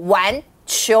有玩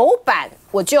球板，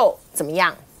我就怎么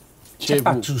样？切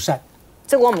腹自杀。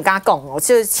这个我们跟他讲哦，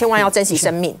就是千万要珍惜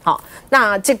生命哈。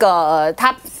那这个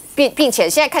他并且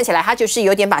现在看起来他就是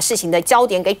有点把事情的焦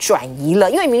点给转移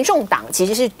了，因为民众党其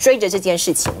实是追着这件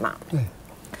事情嘛。对。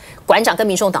馆长跟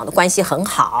民众党的关系很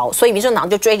好，所以民众党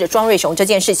就追着庄瑞雄这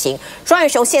件事情。庄瑞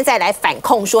雄现在来反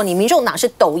控说，你民众党是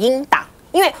抖音党，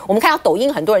因为我们看到抖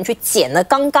音很多人去剪了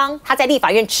刚刚他在立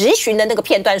法院质询的那个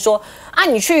片段，说啊，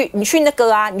你去那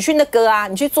个啊，你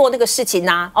去做那个事情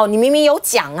啊，哦，你明明有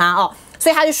讲啊，哦，所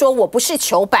以他就说我不是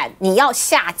囚版，你要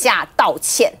下架道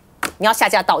歉。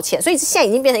所以现在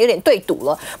已经变成有点对赌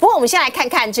了。不过我们先来看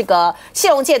看这个谢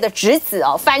龙介的侄子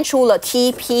哦，翻出了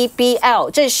TVBS，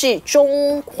 这是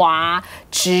中华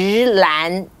职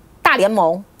篮大联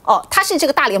盟哦，他是这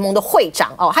个大联盟的会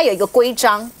长哦，他有一个规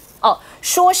章哦，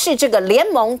说是这个联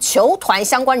盟球团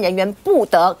相关人员不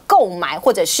得购买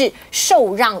或者是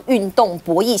受让运动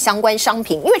博弈相关商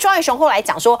品。因为庄瑞雄后来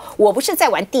讲说，我不是在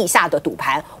玩地下的赌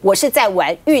盘，我是在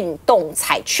玩运动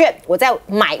彩券，我在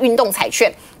买运动彩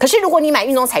券。可是如果你买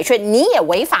运动彩券，你也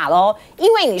违法喽，因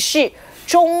为你是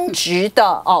中职的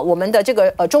哦，我们的这个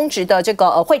中职的这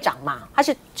个会长嘛，他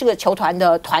是这个球团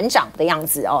的团长的样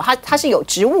子哦，他是有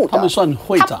职务的，他们算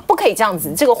会长，他不可以这样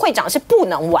子，这个会长是不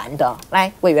能玩的。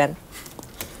来，委员，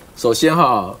首先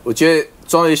哈，我觉得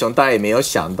庄瑞雄大家也没有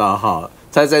想到哈，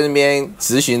他在那边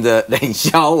质询的冷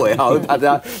笑伟哈，大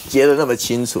家结得那么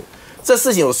清楚。这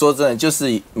事情我说真的，就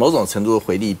是某种程度的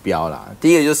回力镖啦。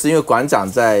第一个就是因为馆长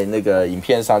在那个影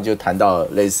片上就谈到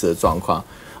类似的状况。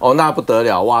哦，那不得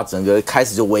了哇！整个开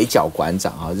始就围剿馆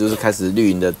长啊，就是开始绿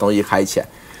营的东西嗨起来。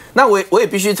那我也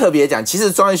必须特别讲，其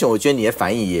实庄瑞雄，我觉得你的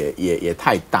反应也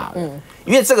太大了，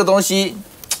因为这个东西，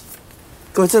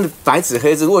各位真的白纸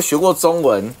黑字，如果学过中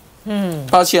文，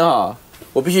抱歉哈，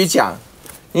我必须讲，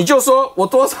你就说我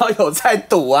多少有在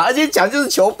赌啊，而且讲就是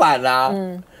球板啦，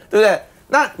对不对？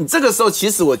那你这个时候，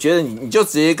其实我觉得你就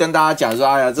直接跟大家讲说，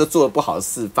哎呀，这做的不好的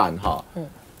示范哈。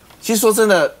其实说真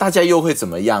的，大家又会怎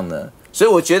么样呢？所以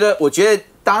我觉得，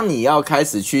当你要开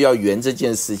始去要圆这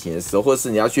件事情的时候，或是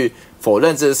你要去否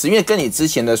认这个事，因为跟你之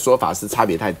前的说法是差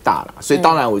别太大了，所以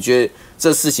当然我觉得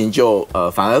这事情就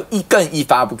反而更一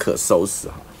发不可收拾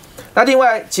哈。那另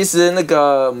外，其实那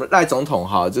个我们赖总统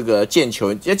哈，这个见球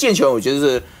员，我觉得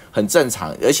是很正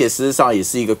常，而且事实上也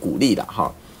是一个鼓励啦哈。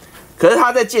可是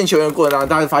他在见球员的过程当中，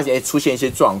大家会发现出现一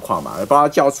些状况嘛，包括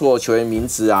叫错球员名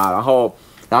字啊，然后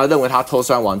认为他偷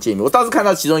酸王建民。我倒是看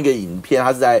到其中一个影片，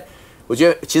他是在。我觉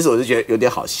得，其实我是觉得有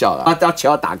点好笑了，他球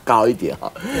要打高一点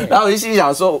哈，然后我就心里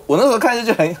想说，我那时候看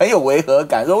就很有违和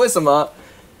感，说为什么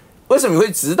你会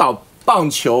指导棒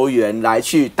球员来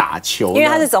去打球呢？因为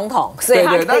他是总统，所以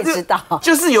他可以知道，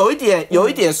就是有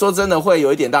一点说真的会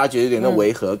有一点大家觉得有点那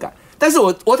违和感。但是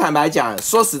我坦白讲，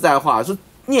说实在话，说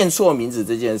念错名字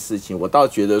这件事情，我倒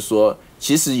觉得说，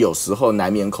其实有时候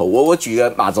难免口误。我举个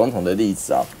马总统的例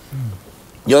子啊，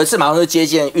有一次马总统接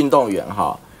见运动员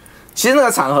哈。其实那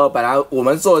个场合本来我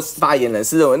们做发言人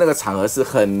是认为那个场合是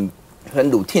很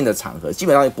routine 的场合，基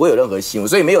本上不会有任何新闻，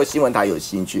所以没有新闻台有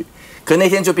兴趣。可那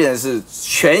天就变成是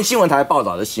全新闻台报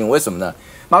道的新闻，为什么呢？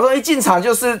马总一进场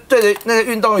就是对着那个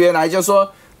运动员来就说：“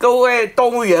各位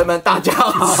动物园们，大家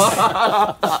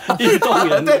好。”运动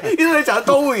员对运动员讲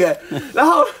动物园，然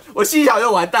后我心想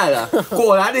就完蛋了。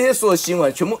果然那些所有新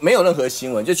闻全部没有任何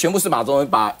新闻，就全部是马总统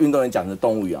把运动员讲成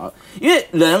动物园啊。因为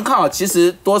人哈其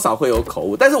实多少会有口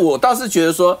误，但是我倒是觉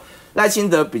得说赖清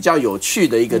德比较有趣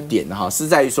的一个点哈，是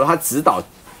在于说他指导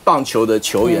棒球的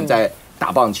球员在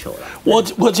打棒球了。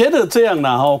我觉得这样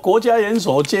啦哈，国家元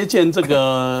首接见这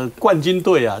个冠军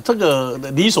队啊，这个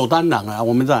理所当然啊。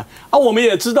我们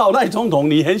也知道赖总统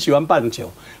你很喜欢棒球，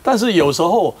但是有时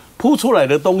候铺出来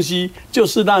的东西就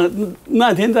是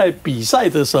那天在比赛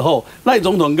的时候，赖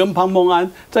总统跟潘孟安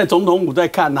在总统府在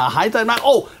看呐，还在那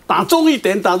打中一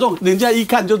点，打中，人家一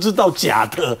看就知道假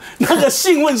的，那个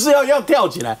新闻是要跳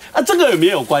起来啊，这个也没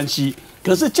有关系。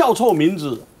可是叫错名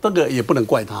字，这个也不能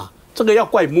怪他，这个要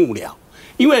怪幕僚。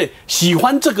因为喜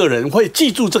欢这个人会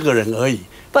记住这个人而已，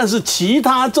但是其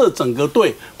他这整个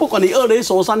队，不管你2垒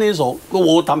手、3垒手，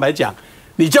我坦白讲，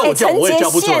你叫我叫我也叫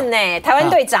不出来。呢，台湾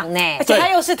队长呢，而且他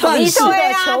又是同一师的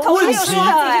球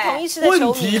员，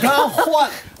问题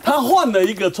他换了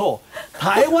一个错，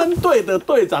台湾队的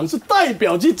队长是代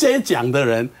表去接奖的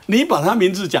人，你把他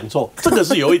名字讲错，这个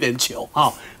是有一点糗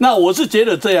啊。那我是觉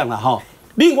得这样了哈。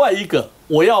另外一个，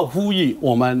我要呼吁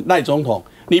我们赖总统。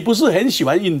你不是很喜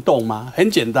欢运动吗？很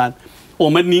简单，我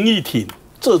们林义挺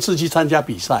这次去参加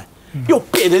比赛，又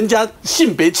被人家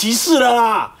性别歧视了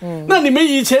啦。那你们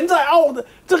以前在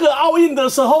奥运的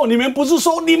时候，你们不是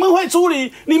说你们会处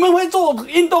理，你们会做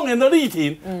运动员的力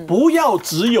挺？不要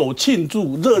只有庆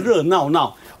祝热热闹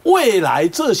闹，未来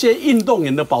这些运动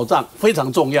员的保障非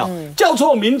常重要。叫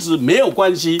错名字没有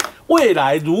关系，未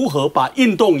来如何把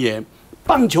运动员，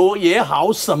棒球也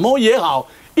好，什么也好，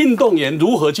运动员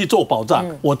如何去做保障？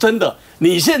我真的，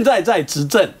你现在在执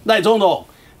政，赖总统，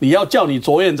你要叫你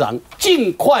卓院长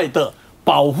尽快的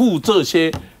保护这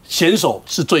些选手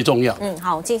是最重要。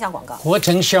好，进一下广告。国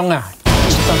成兄啊，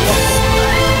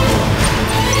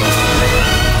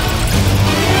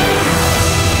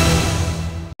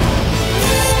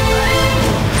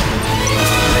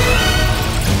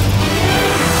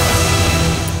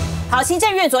好，行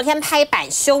政院昨天拍板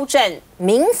修正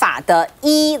民法的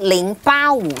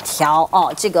1085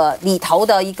条这个里头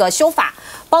的一个修法，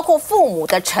包括父母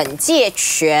的惩戒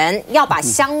权，要把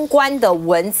相关的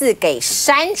文字给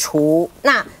删除。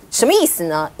那什么意思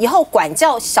呢？以后管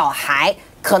教小孩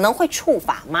可能会处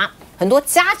罚吗？很多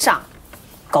家长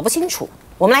搞不清楚。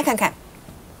我们来看看。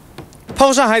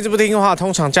碰上孩子不听话，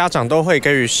通常家长都会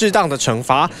给予适当的惩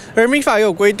罚，而民法也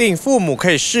有规定，父母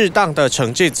可以适当的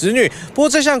惩戒子女。不过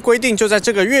这项规定就在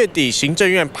这个月底，行政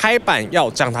院拍板要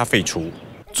将它废除。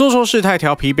做错事太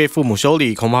调皮被父母修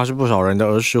理，恐怕是不少人的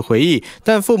儿时回忆。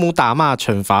但父母打骂、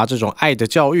惩罚这种爱的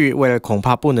教育，未来恐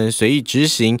怕不能随意执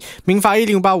行。民法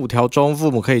1085条中，父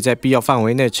母可以在必要范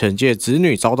围内惩戒子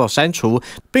女遭到删除，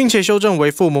并且修正为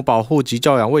父母保护及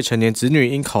教养未成年子女，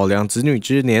应考量子女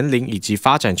之年龄以及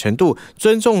发展程度，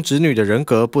尊重子女的人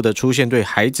格，不得出现对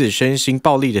孩子身心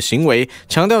暴力的行为。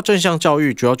强调正向教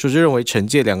育，主要就是认为惩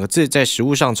戒2个字在实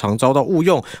务上常遭到误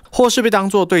用，或是被当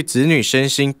作对子女身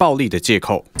心暴力的借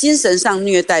口。精神上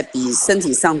虐待比身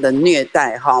体上的虐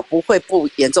待不会不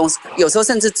严重，有时候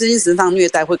甚至精神上虐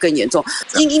待会更严重。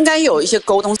应该有一些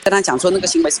沟通，跟他讲说那个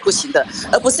行为是不行的，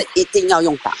而不是一定要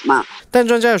用打骂。但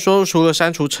专家也说，除了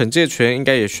删除惩戒权，应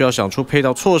该也需要想出配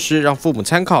套措施，让父母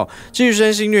参考。至于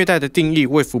身心虐待的定义，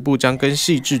卫福部将更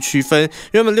细致区分。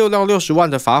原本6到60万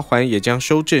的罚锾也将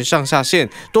修正上下限，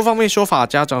多方面修法，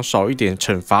家长少一点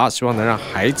惩罚，希望能让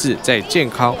孩子在健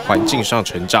康环境上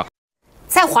成长。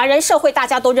在华人社会，大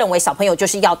家都认为小朋友就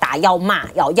是要打、要骂、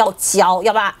要教，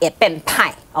要不然也变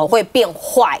态会变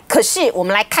坏。可是我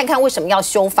们来看看为什么要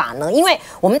修法呢？因为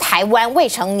我们台湾未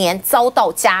成年遭到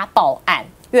家暴案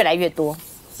越来越多，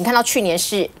你看到去年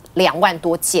是2万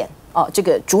多件这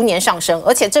个逐年上升，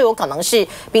而且这有可能是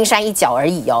冰山一角而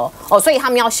已所以他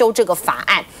们要修这个法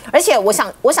案。而且我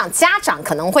想家长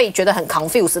可能会觉得很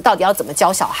confused， 到底要怎么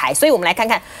教小孩？所以我们来看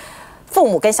看父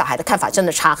母跟小孩的看法真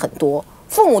的差很多。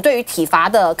父母对于体罚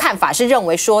的看法是认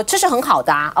为说这是很好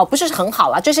的不是很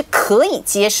好这是可以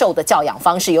接受的教养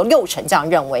方式，有60%这样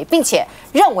认为，并且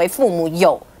认为父母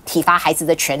有体罚孩子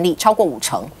的权利，超过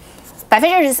50%。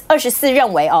24%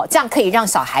认为这样可以让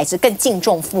小孩子更敬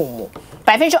重父母。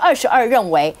22%认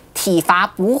为体罚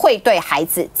不会对孩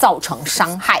子造成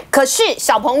伤害。可是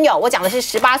小朋友，我讲的是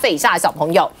18岁以下的小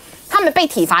朋友，他们被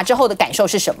体罚之后的感受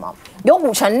是什么？有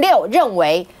5%6%认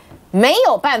为没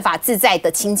有办法自在的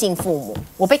亲近父母，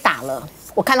我被打了，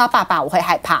我看到爸爸我会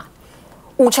害怕。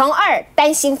5%2%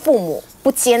担心父母不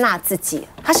接纳自己，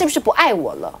他是不是不爱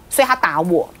我了，所以他打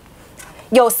我。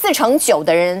有4%9%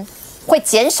的人会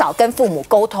减少跟父母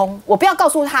沟通，我不要告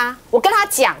诉他，我跟他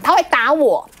讲，他会打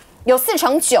我。有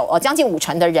4%9%将近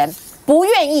50%的人不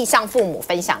愿意向父母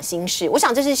分享心事。我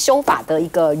想这是修法的一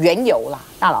个缘由啦，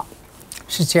大佬。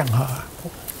是这样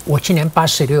我今年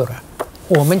86了。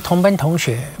我们同班同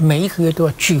学每一个月都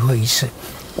要聚会一次。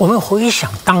我们回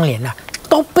想当年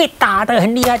都被打得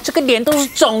很厉害，这个脸都是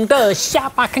肿的，下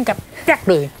巴看看啪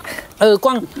了，耳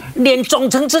光，脸肿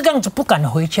成这个样子，不敢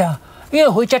回家，因为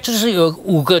回家就是有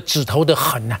5个指头的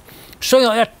痕所以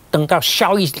要等到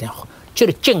消一点，就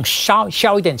是劲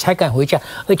消一点才敢回家，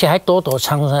而且还躲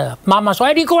藏着。妈妈说：“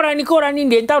哎，你过来，你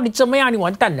脸到底怎么样？你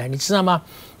完蛋了，你知道吗？”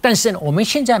但是呢，我们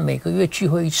现在每个月聚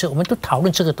会一次，我们都讨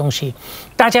论这个东西。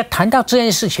大家谈到这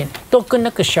件事情，都跟那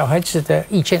个小孩子的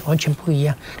意见完全不一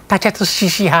样。大家都嘻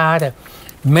嘻哈哈的，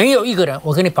没有一个人，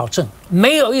我跟你保证，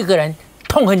没有一个人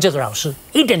痛恨这个老师，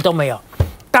一点都没有。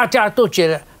大家都觉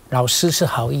得老师是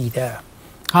好意的，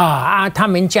他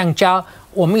们这样教，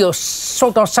我们有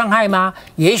受到伤害吗？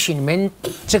也许你们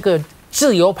这个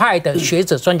自由派的学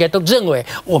者专家都认为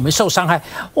我们受伤害，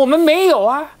我们没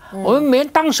有我们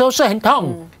当时候是很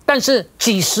痛，但是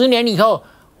几十年以后，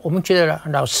我们觉得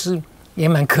老师也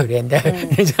蛮可怜的，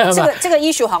你知道吗？这个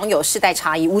issue好像有世代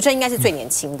差异，吴峥应该是最年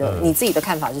轻的，你自己的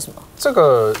看法是什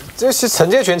么？这是惩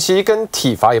戒权，其实跟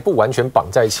体罚也不完全绑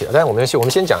在一起了。但是我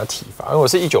们先讲体罚，因为我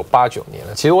是1989年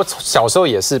了，其实我小时候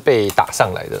也是被打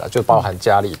上来的啦，就包含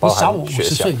家里，包含学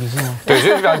校。对，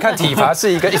所以你看体罚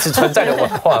是一个一直存在的文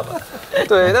化嘛。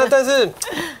对，但是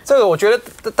这个我觉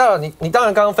得，当然你当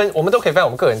然刚刚我们都可以分享我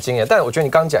们个人经验，但我觉得你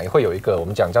刚刚讲也会有一个我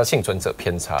们讲叫幸存者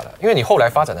偏差了，因为你后来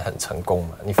发展的很成功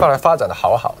嘛，你后来发展的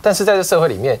好，但是在这社会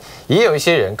里面也有一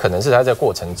些人可能是他在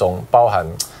过程中包含。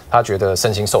他觉得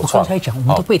身心受创。刚才讲我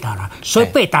们都被打了，所以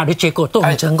被打的结果都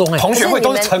很成功哎。同学会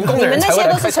都是成功的人才会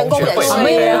来开同学会。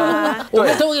没有啊，我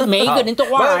们都每一个人都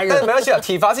挖来了。但没关系啊，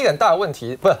体罚是一个很大的问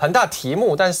题，不是很大题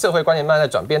目，但是社会观念慢慢在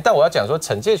转变。但我要讲说，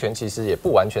惩戒权其实也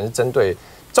不完全是针对。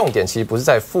重点其实不是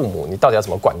在父母，你到底要怎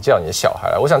么管教你的小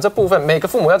孩。我想这部分每个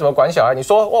父母要怎么管小孩，你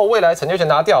说哦，未来惩戒权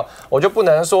拿掉，我就不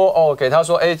能说哦，给他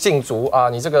说禁足啊，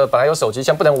你这个本来有手机，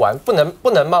现在不能玩，不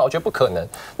能吗？我觉得不可能。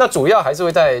那主要还是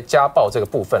会在家暴这个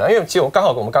部分啊，因为其实我们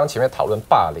刚刚前面讨论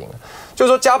霸凌，就是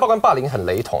说家暴跟霸凌很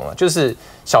雷同啊，就是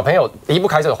小朋友离不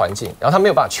开这个环境，然后他没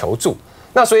有办法求助。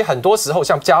那所以很多时候，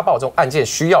像家暴这种案件，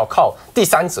需要靠第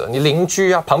三者，你邻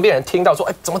居啊、旁边人听到说，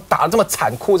怎么打得这么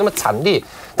残酷、这么惨烈？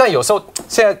但有时候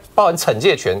现在包含惩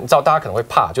戒权，你知道大家可能会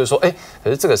怕，就是说，可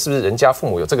是这个是不是人家父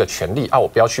母有这个权利啊？我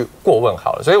不要去过问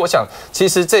好了。所以我想，其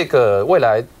实这个未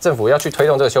来政府要去推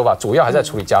动这个修法，主要还是在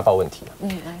处理家暴问题。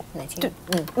对，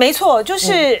没错，就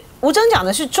是吴峥讲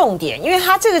的是重点，因为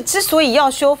他这个之所以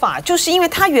要修法，就是因为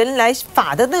他原来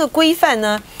法的那个规范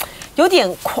呢。有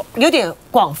点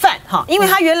广泛哈，因为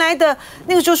他原来的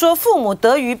那个就是说，父母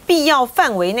得于必要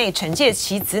范围内惩戒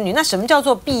其子女。那什么叫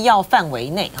做必要范围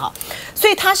内哈？所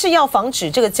以他是要防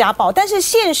止这个家暴，但是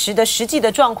现实的实际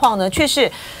的状况呢，却是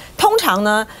通常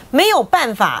呢没有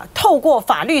办法透过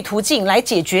法律途径来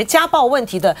解决家暴问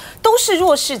题的，都是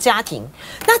弱势家庭。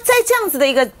那在这样子的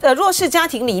一个弱势家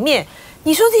庭里面，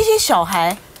你说这些小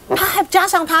孩。他还加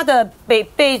上他的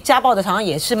被家暴的，常常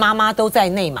也是妈妈都在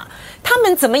内嘛，他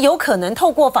们怎么有可能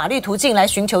透过法律途径来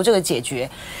寻求这个解决？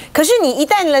可是你一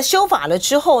旦修法了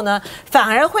之后呢，反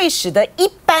而会使得一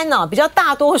般比较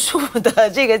大多数的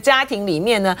这个家庭里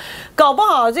面呢，搞不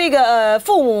好这个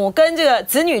父母跟这个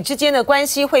子女之间的关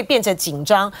系会变得紧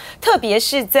张，特别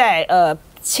是在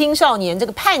青少年这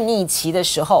个叛逆期的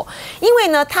时候，因为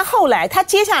呢，他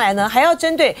接下来呢还要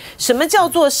针对什么叫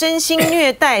做身心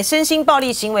虐待、身心暴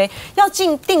力行为，要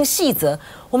定细则。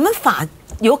我们法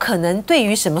有可能对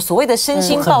于什么所谓的身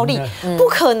心暴力，不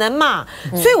可能嘛？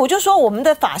所以我就说，我们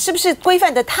的法是不是规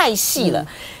范的太细了？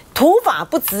土法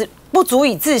不足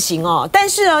以自行哦，但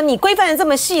是呢，你规范的这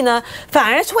么细呢，反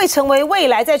而会成为未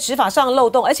来在执法上的漏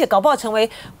洞，而且搞不好成为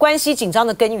关系紧张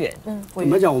的根源。怎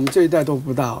么讲？我们这一代都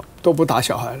不打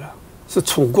小孩了，是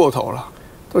宠过头了，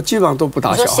都基本上都不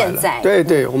打小孩了。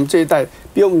对，我们这一代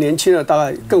比我们年轻的大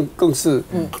概更是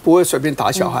不会随便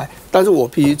打小孩。但是我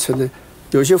必须承认，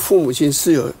有些父母亲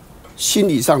是有心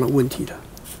理上的问题的，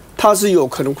他是有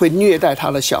可能会虐待他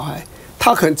的小孩，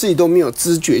他可能自己都没有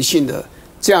知觉性的。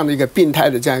这样的一个病态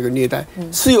的这样一个虐待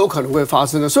是有可能会发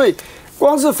生的，所以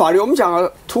光是法律，我们讲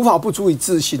了土法不足以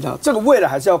自行啊，这个未来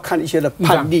还是要看一些的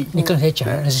判例。你刚才讲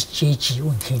的那是阶级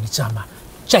问题，你知道吗？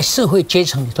在社会阶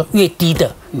层里头越低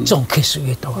的这种 case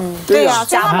越多。对啊，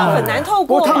家暴很难透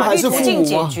过法律途径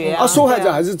解决啊，受害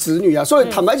者还是子女啊，所以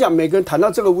坦白讲，每个人谈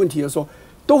到这个问题的时候，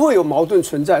都会有矛盾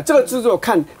存在。这个只有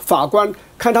看法官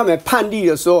看他们判例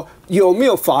的时候，有没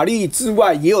有法律之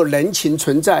外也有人情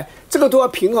存在，这个都要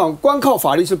平衡，光靠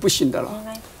法律是不行的了。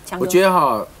我觉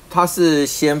得他是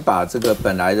先把这个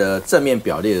本来的正面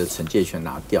表列的惩戒权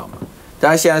拿掉嘛，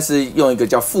但他现在是用一个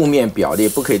叫负面表列，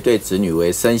不可以对子女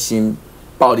为身心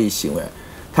暴力行为。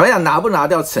坦白讲，拿不拿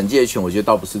掉惩戒权，我觉得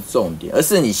倒不是重点，而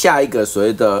是你下一个所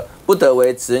谓的不得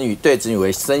为子女对子女为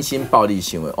身心暴力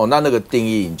行为那个定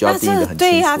义你就要定义得很清楚。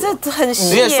对呀，这很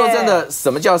细。因为说真的，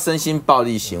什么叫身心暴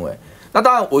力行为？那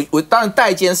当然我当然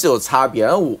代间是有差别，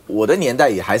然后我的年代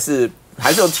也还是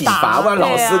有体罚，不然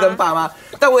老师跟爸妈。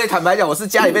但我也坦白讲，我是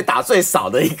家里被打最少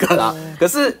的一个啦。可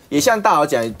是也像大佬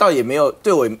讲，倒也没有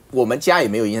对我们家也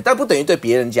没有影响，但不等于对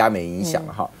别人家没影响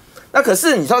哈。那可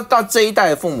是你说到这一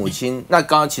代的父母亲，那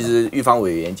刚刚其实玉芳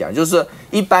委员讲，就是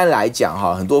一般来讲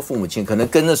很多父母亲可能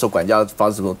跟那时候管教方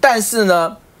式不同，但是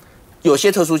呢，有些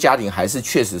特殊家庭还是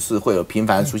确实是会有频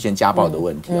繁出现家暴的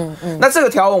问题。那这个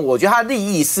条文，我觉得它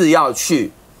立意是要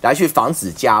来去防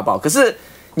止家暴，可是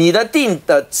你的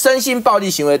身心暴力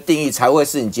行为定义才会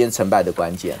是你今天成败的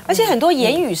关键。而且很多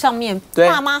言语上面，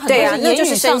爸妈很多是言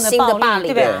语上的暴力，对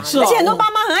不对？而且很多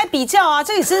爸妈很爱比较啊，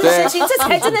这也是身心，这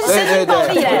才真的是身心暴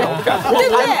力嘞，对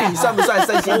不对？算不算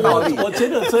身心暴力？我觉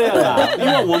得这样啊，因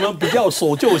为我们比较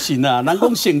守旧型啊，人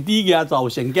讲省低给他找，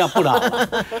省掉不老。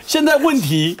现在问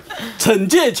题，惩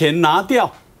戒权拿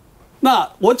掉，那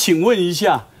我请问一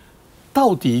下，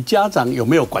到底家长有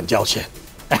没有管教权？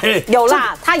有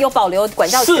啦，他有保留管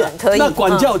教权，可以。那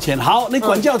管教权好，你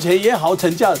管教权也好，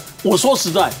惩教。我说实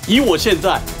在，以我现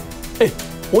在，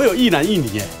我有一男一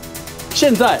女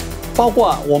现在包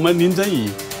括我们林真宇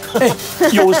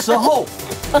有时候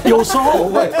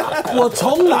我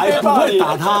从来不会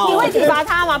打他。你会体罚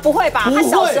他吗？不会吧？他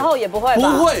小时候也不会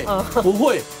吧？不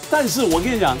会。但是我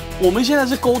跟你讲，我们现在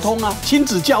是沟通啊，亲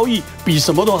子教育比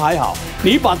什么都还好。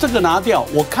你把这个拿掉，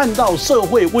我看到社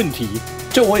会问题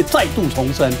就会再度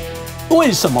重生。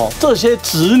为什么这些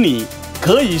子女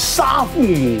可以杀父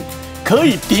母？可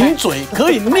以顶嘴，可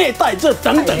以虐待，这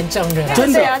等等，真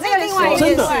的，这个另外一件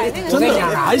事，真的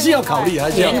还是要考虑，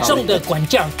严重的管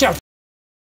教教